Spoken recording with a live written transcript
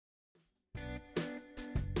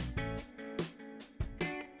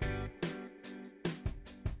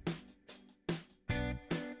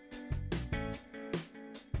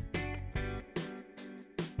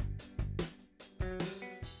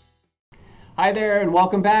Hi there and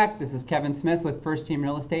welcome back. This is Kevin Smith with First Team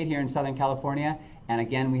Real Estate here in Southern California. And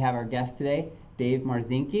again, we have our guest today, Dave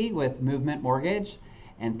Marzinky with Movement Mortgage.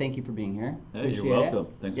 And thank you for being here. Hey, Appreciate you're welcome.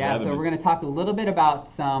 it. Thanks for having me. So we're going to talk a little bit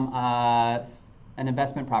about an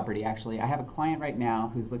investment property actually. I have a client right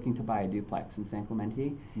now who's looking to buy a duplex in San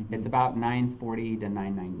Clemente. It's about $940 to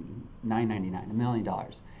 $999, $1 million.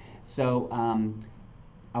 So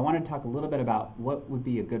I want to talk a little bit about what would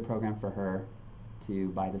be a good program for her to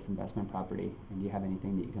buy this investment property, and do you have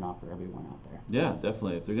anything that you can offer everyone out there? Yeah,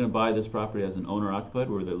 definitely. If they're going to buy this property as an owner-occupied,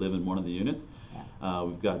 where they live in one of the units,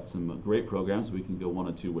 we've got some great programs. We can go one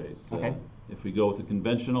of two ways. Okay. If we go with a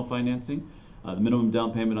conventional financing, the minimum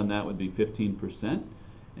down payment on that would be 15%,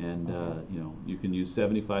 and you can use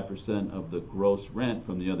 75% of the gross rent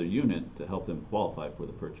from the other unit to help them qualify for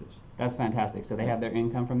the purchase. That's fantastic. So they have their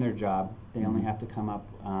income from their job. They only have to come up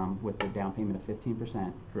with the down payment of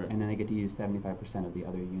 15%, Correct. and then they get to use 75% of the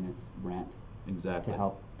other unit's rent Exactly. to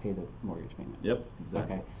help pay the mortgage payment. Yep,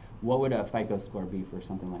 exactly. Okay. What would a FICO score be for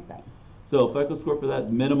something like that? So FICO score for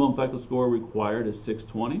that, minimum FICO score required is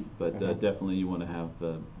 620, but definitely you want to have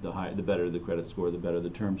the better the credit score, the better the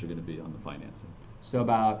terms are going to be on the financing.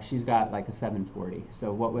 So she's got like a 740.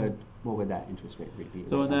 So what would that interest rate be?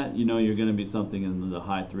 So in that, you're going to be something in the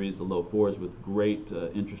high threes, the low fours, with great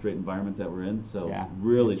interest rate environment that we're in. So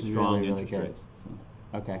really strong interest rates.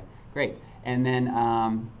 So. Okay, great. And then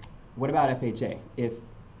what about FHA? If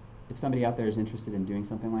somebody out there is interested in doing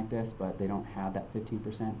something like this, but they don't have that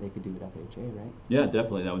 15%, they could do it FHA, right? Yeah,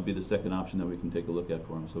 definitely. That would be the second option that we can take a look at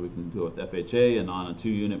for them. So we can go with FHA, and on a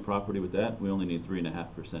 2-unit property with that, we only need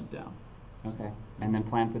 3.5% down. Okay, and then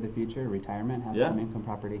plan for the future, retirement, have some income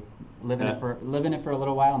property, live in it for a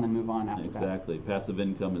little while, and then move on after that. Exactly. Passive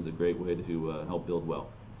income is a great way to help build wealth.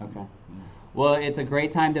 Okay. Yeah. Well, it's a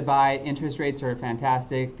great time to buy. Interest rates are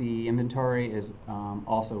fantastic. The inventory is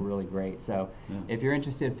also really great. So if you're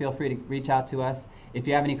interested, feel free to reach out to us. If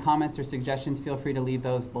you have any comments or suggestions, feel free to leave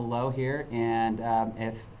those below here. And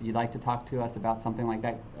if you'd like to talk to us about something like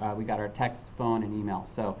that, we got our text, phone, and email.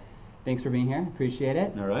 So thanks for being here. Appreciate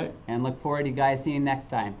it. All right. And look forward to you guys seeing you next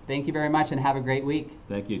time. Thank you very much and have a great week.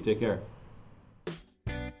 Thank you. Take care.